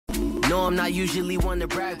No, I'm not usually one to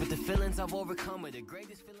brag, but the feelings I've overcome are the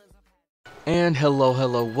greatest feelings I've had. And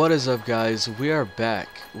hello, what is up guys? We are back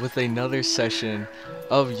with another session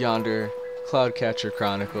of Yonder, Cloud Catcher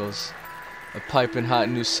Chronicles. A piping hot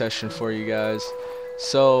new session for you guys.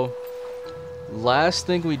 So, last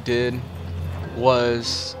thing we did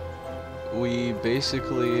was we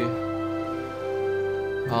basically,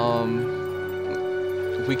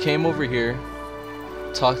 we came over here,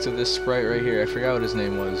 talked to this sprite right here. I forgot what his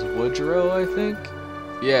name was. Woodrow, I think?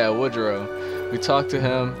 Yeah, Woodrow. We talked to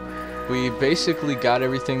him. We basically got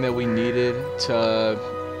everything that we needed to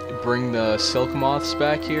bring the silk moths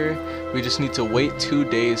back here. We just need to wait 2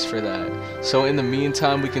 days for that. So in the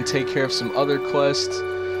meantime, we can take care of some other quests,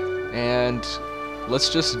 and let's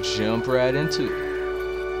just jump right into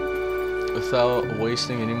it without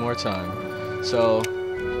wasting any more time. So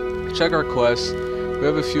check our quests. We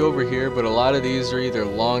have a few over here, but a lot of these are either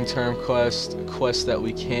long-term quests that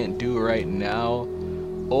we can't do right now,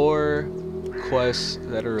 or quests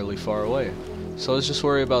that are really far away. So let's just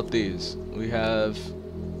worry about these. We have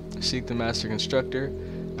seek the Master Constructor,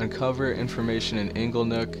 uncover information in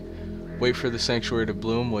Inglenook, wait for the sanctuary to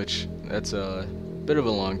bloom, which that's a bit of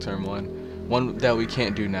a long-term one that we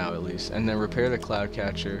can't do now at least, and then repair the Cloud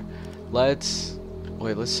Catcher. Let's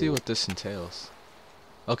see what this entails.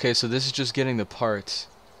 Okay, so this is just getting the parts,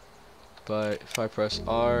 but if I press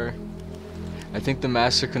R, I think the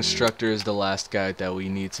Master Constructor is the last guy that we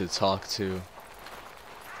need to talk to.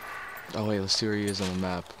 Oh wait, let's see where he is on the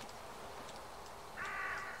map.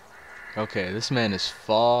 Okay, this man is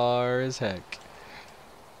far as heck.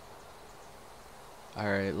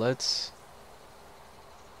 Alright, let's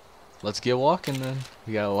get walking then.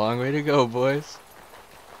 We got a long way to go, boys.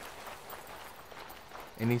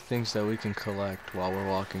 Any things that we can collect while we're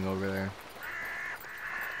walking over there,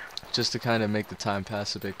 just to kind of make the time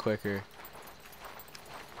pass a bit quicker.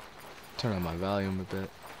 Turn on my volume a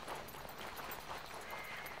bit.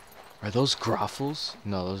 Are those groffles?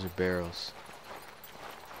 No, those are barrels.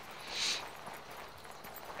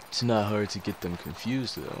 It's not hard to get them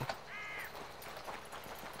confused though.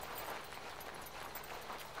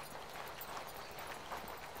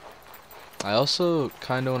 I also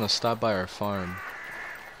kind of want to stop by our farm,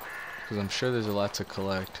 because I'm sure there's a lot to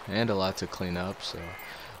collect and a lot to clean up, so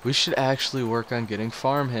we should actually work on getting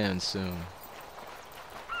farmhands soon.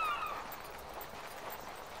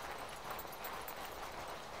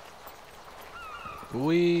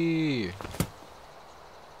 Whee!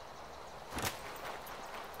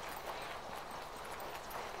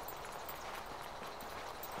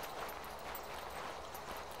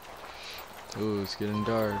 Ooh, it's getting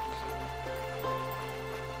dark.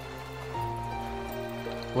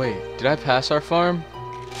 Wait, did I pass our farm?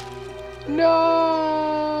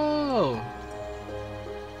 No!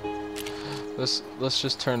 Let's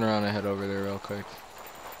just turn around and head over there real quick.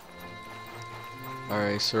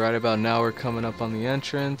 Alright, so right about now we're coming up on the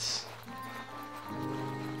entrance.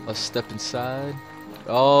 Let's step inside.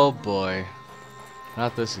 Oh boy.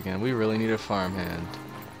 Not this again. We really need a farmhand.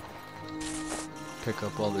 Pick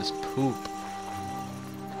up all this poop.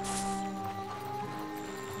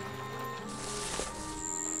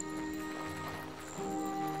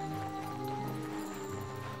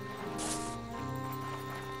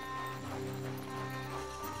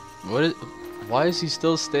 Why is he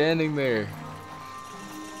still standing there?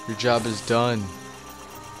 Your job is done.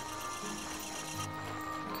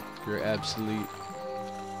 You're obsolete.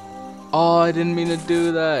 Oh, I didn't mean to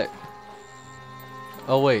do that.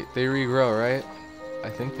 Oh wait, they regrow, right? I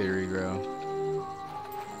think they regrow.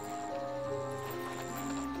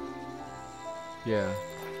 Yeah.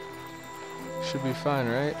 Should be fine,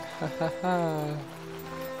 right? Ha ha ha.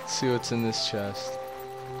 Let's see what's in this chest.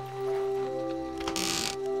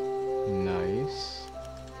 Nice.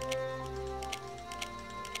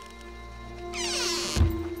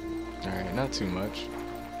 Alright, not too much.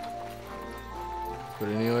 But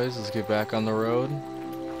anyways, let's get back on the road.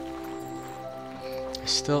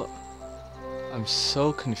 I'm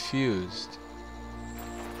so confused.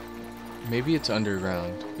 Maybe it's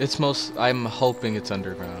underground. I'm hoping it's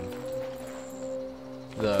underground.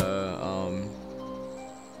 The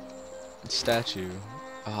statue.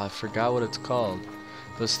 Oh, I forgot what it's called.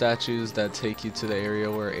 Those statues that take you to the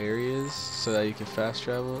area where Aerie is, so that you can fast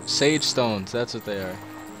travel. Sage stones, that's what they are.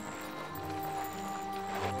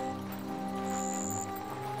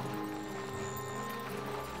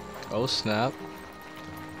 Oh snap.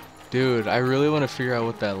 Dude, I really want to figure out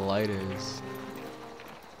what that light is.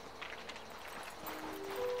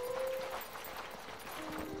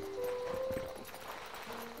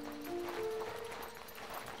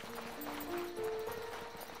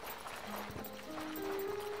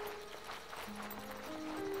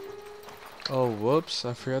 Oh, whoops.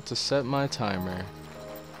 I forgot to set my timer.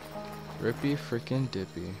 Rippy freaking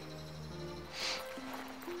dippy.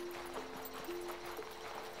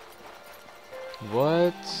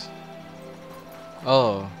 What?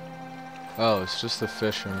 Oh. Oh, it's just a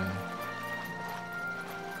fisherman.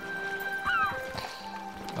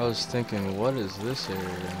 I was thinking, what is this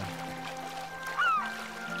area?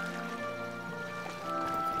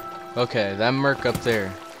 Okay, that merc up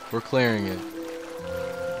there. We're clearing it.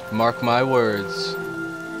 Mark my words.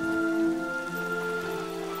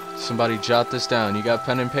 Somebody jot this down. You got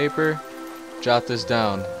pen and paper? Jot this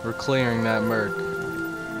down. We're clearing that merc.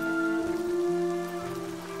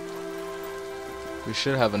 We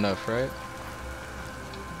should have enough, right?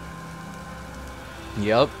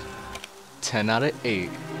 Yup. 10 out of 8.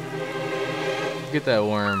 Look at that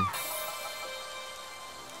worm.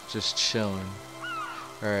 Just chilling.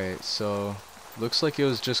 Alright, so looks like it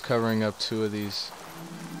was just covering up 2 of these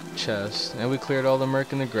chests. And we cleared all the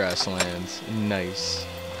merc in the grasslands. Nice.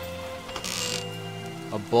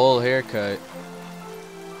 A bowl haircut.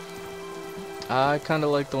 I kinda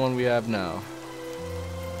like the one we have now.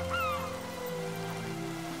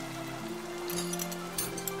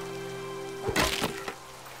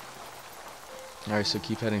 Alright, so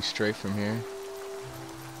keep heading straight from here.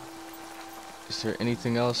 Is there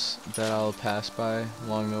anything else that I'll pass by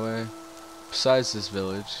along the way? Besides this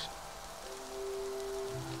village?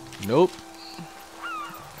 Nope.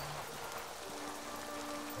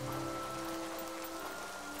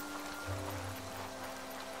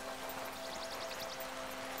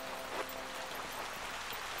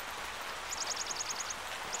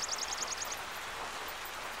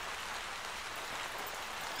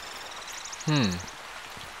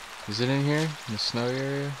 Is it in here? In the snow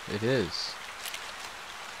area? It is.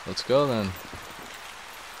 Let's go then.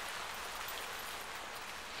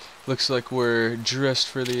 Looks like we're dressed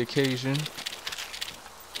for the occasion.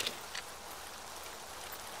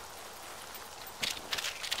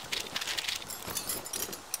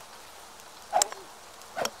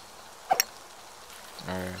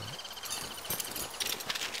 Alright.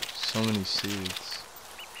 So many seeds.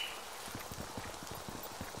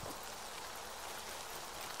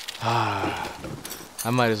 I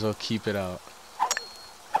might as well keep it out.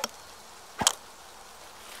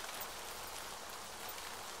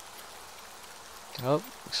 Oh,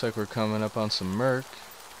 looks like we're coming up on some merc.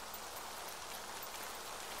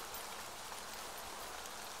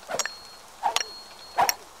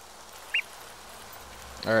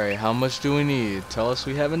 Alright, how much do we need? Tell us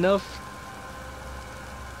we have enough?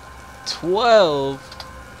 12!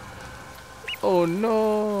 Oh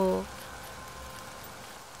no!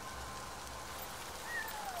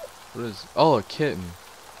 What is... Oh, a kitten.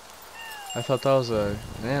 I thought that was an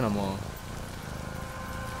animal.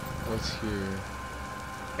 What's here?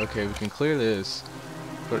 Okay, we can clear this.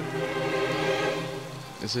 But...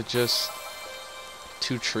 is it just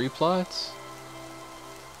 2 tree plots?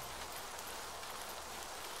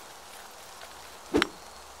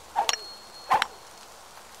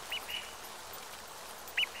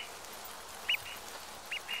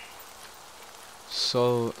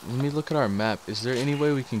 So, let me look at our map. Is there any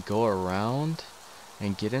way we can go around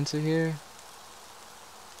and get into here?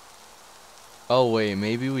 Oh wait,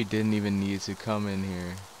 maybe we didn't even need to come in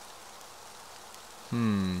here.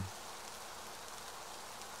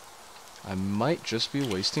 I might just be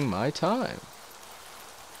wasting my time.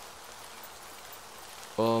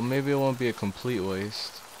 Well, maybe it won't be a complete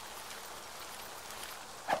waste.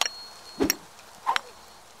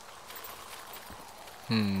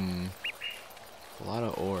 A lot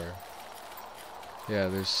of ore. Yeah,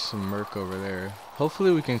 there's some merc over there.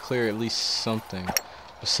 Hopefully we can clear at least something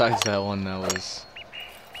besides that one that was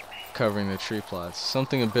covering the tree plots.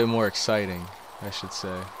 Something a bit more exciting, I should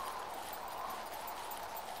say.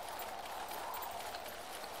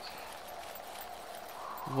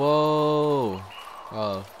 Whoa!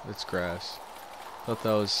 Oh, it's grass. Thought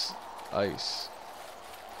that was ice.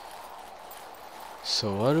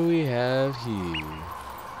 So what do we have here?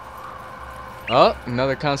 Oh,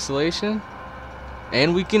 another constellation.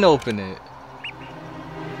 And we can open it.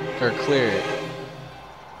 Or clear it.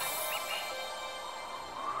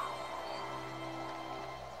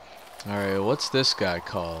 Alright, what's this guy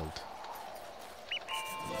called?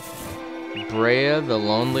 Brea the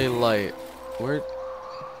Lonely Light. Where?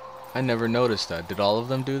 I never noticed that. Did all of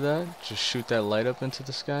them do that? Just shoot that light up into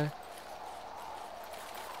the sky?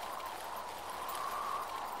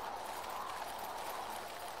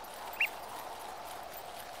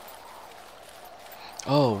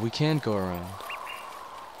 Oh, we can go around.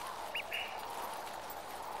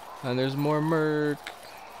 And there's more merc.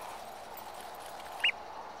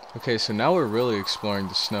 Okay, so now we're really exploring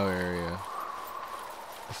the snow area.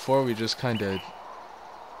 Before we just kind of...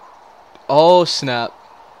 Oh, snap.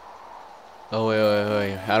 Oh,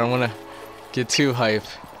 wait. I don't want to get too hype.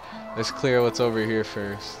 Let's clear what's over here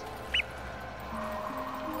first.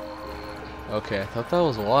 Okay, I thought that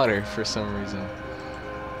was water for some reason.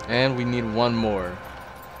 And we need one more.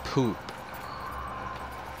 Poop.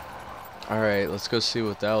 Alright, let's go see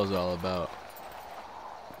what that was all about.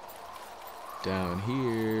 Down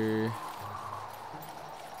here.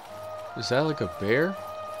 Is that like a bear?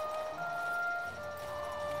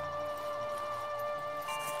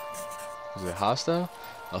 Is it hostile?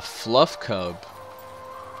 A fluff cub.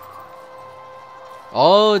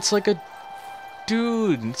 Oh, it's like a...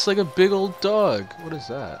 Dude, it's like a big old dog. What is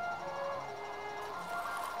that?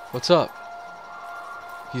 What's up?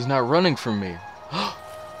 He's not running from me.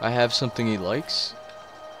 I have something he likes.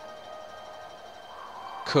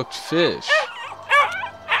 Cooked fish.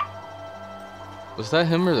 Was that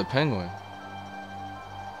him or the penguin?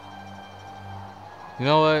 You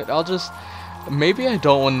know what? I'll just... Maybe I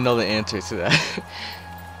don't want to know the answer to that.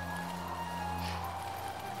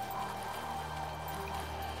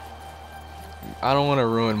 I don't want to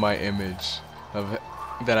ruin my image of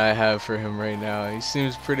that I have for him right now. He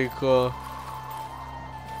seems pretty cool.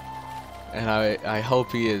 And I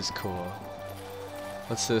hope he is cool.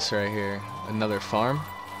 What's this right here? Another farm?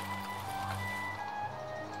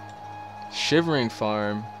 Shivering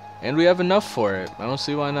farm. And we have enough for it. I don't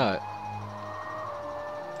see why not.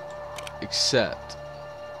 Except.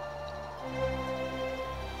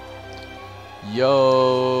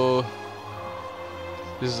 Yo.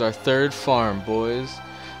 This is our third farm, boys.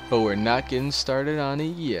 But we're not getting started on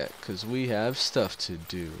it yet, because we have stuff to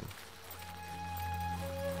do.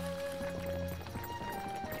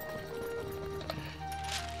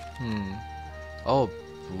 Oh,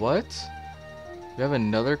 what? We have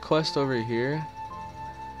another quest over here?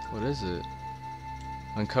 What is it?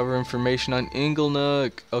 Uncover information on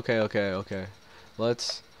Inglenook. Okay.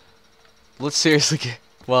 Let's seriously get...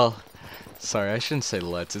 Well, sorry, I shouldn't say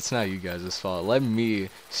let's. It's not you guys' fault. Let me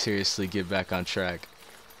seriously get back on track.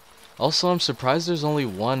 Also, I'm surprised there's only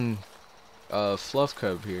one fluff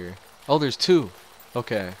cub here. Oh, there's two.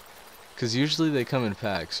 Okay. Because usually they come in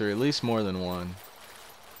packs, or at least more than one.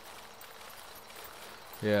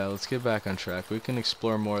 Yeah, let's get back on track. We can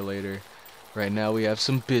explore more later. Right now we have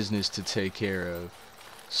some business to take care of.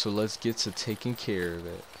 So let's get to taking care of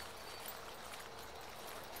it.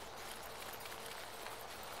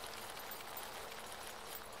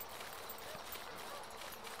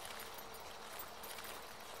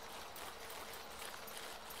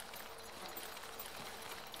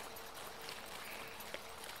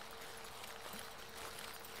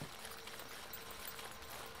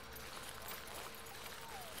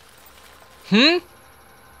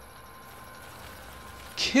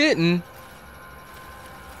 Kitten?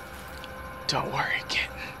 Don't worry,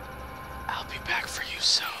 kitten. I'll be back for you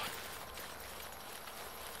soon.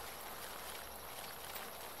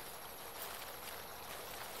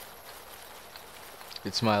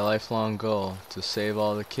 It's my lifelong goal to save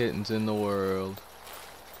all the kittens in the world.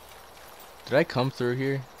 Did I come through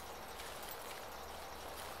here?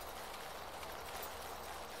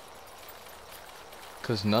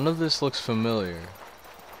 Because none of this looks familiar.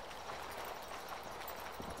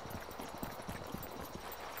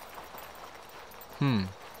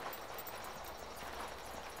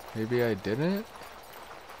 Maybe I didn't?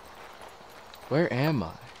 Where am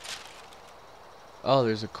I? Oh,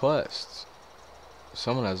 there's a quest.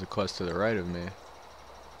 Someone has a quest to the right of me.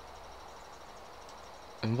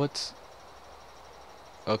 And what's...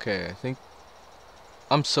 Okay, I think...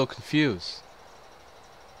 I'm so confused.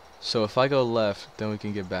 So if I go left, then we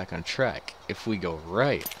can get back on track. If we go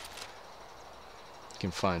right, we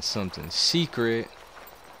can find something secret.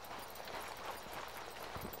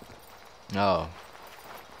 Oh.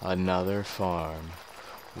 Another farm.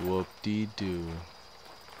 Whoop-de-doo.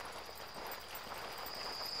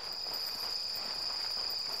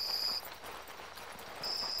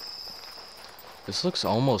 This looks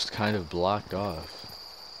almost kind of blocked off.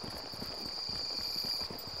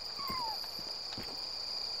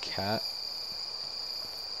 Cat.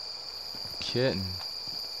 Kitten.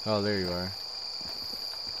 Oh, there you are.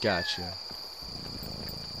 Gotcha.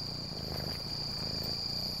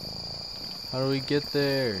 How do we get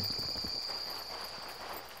there?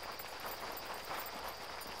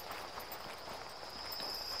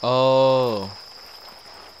 Oh.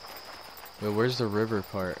 Wait, where's the river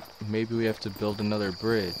part? Maybe we have to build another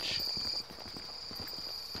bridge.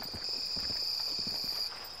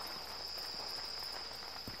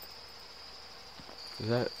 Is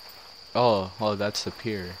Oh, that's the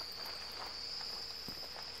pier.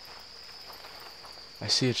 I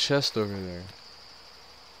see a chest over there.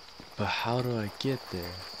 But how do I get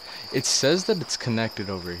there? It says that it's connected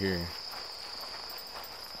over here.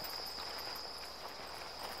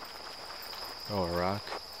 Oh, a rock.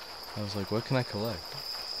 I was like, what can I collect?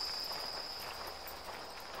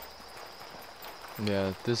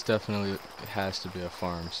 Yeah, this definitely has to be a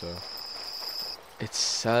farm, so. It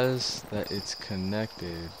says that it's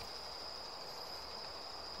connected.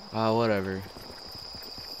 Ah, whatever.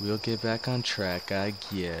 We'll get back on track, I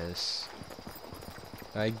guess.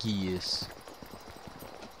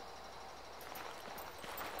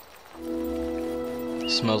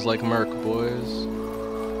 Smells like Merc, boys.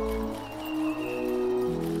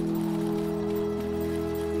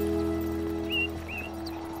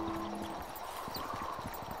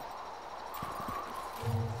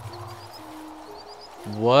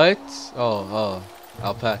 What? Oh,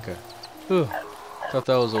 alpaca. Whew. Thought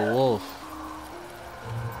that was a wolf.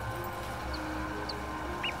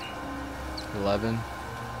 11.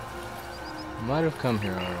 Might have come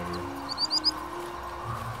here already.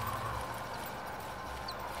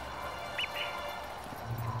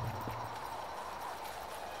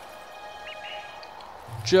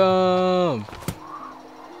 Jump!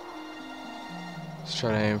 Let's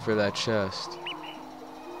try to aim for that chest.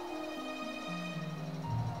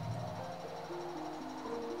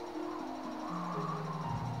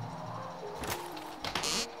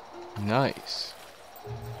 Nice.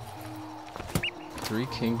 3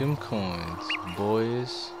 kingdom coins,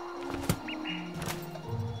 boys.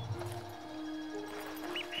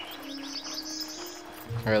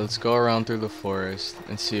 Alright, let's go around through the forest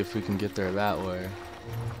and see if we can get there that way.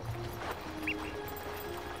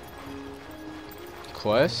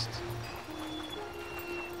 Quest?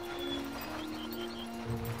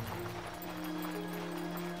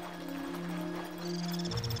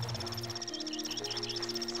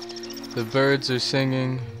 The birds are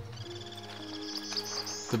singing.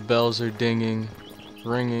 The bells are dinging,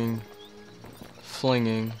 ringing,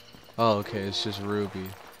 flinging. Oh, okay, it's just Ruby.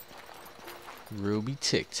 Ruby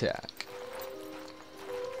Tic Tac.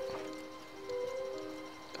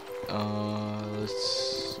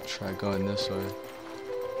 Let's try going this way.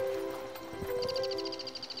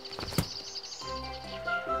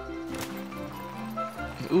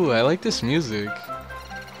 Ooh, I like this music.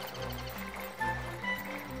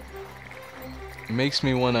 It makes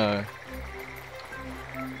me wanna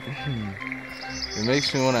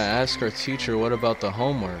ask our teacher what about the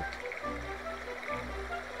homework.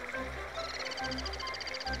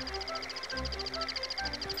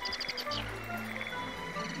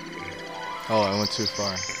 Oh, I went too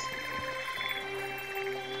far.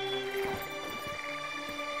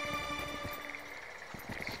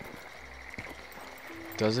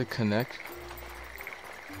 Does it connect?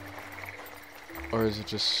 Or is it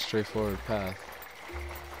just straightforward path?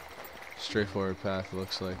 Straightforward path,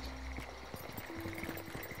 looks like.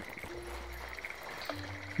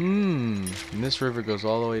 And this river goes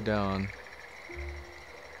all the way down.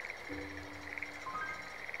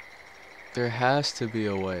 There has to be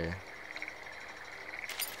a way.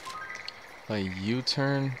 Like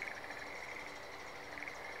U-turn?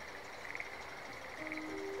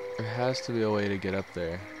 There has to be a way to get up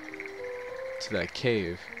there. To that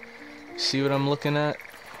cave. See what I'm looking at?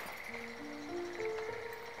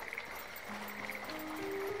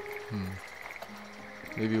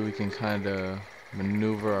 Maybe we can kind of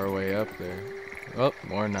maneuver our way up there. Oh,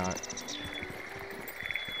 or not.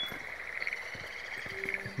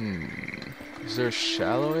 Is there a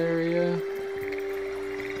shallow area?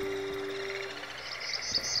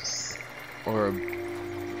 Or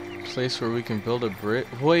a place where we can build a bridge?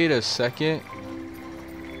 Wait a second.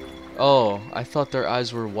 Oh, I thought their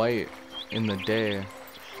eyes were white in the day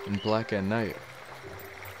and black at night.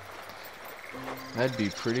 That'd be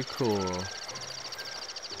pretty cool.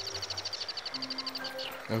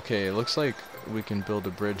 Okay, it looks like we can build a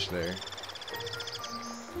bridge there.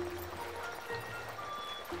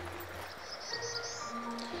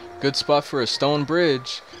 Good spot for a stone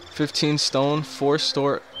bridge. 15 stone, 4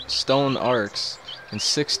 stone arcs, and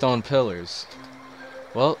 6 stone pillars.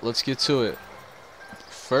 Well, let's get to it.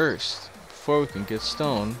 First, before we can get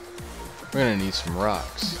stone, we're gonna need some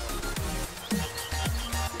rocks.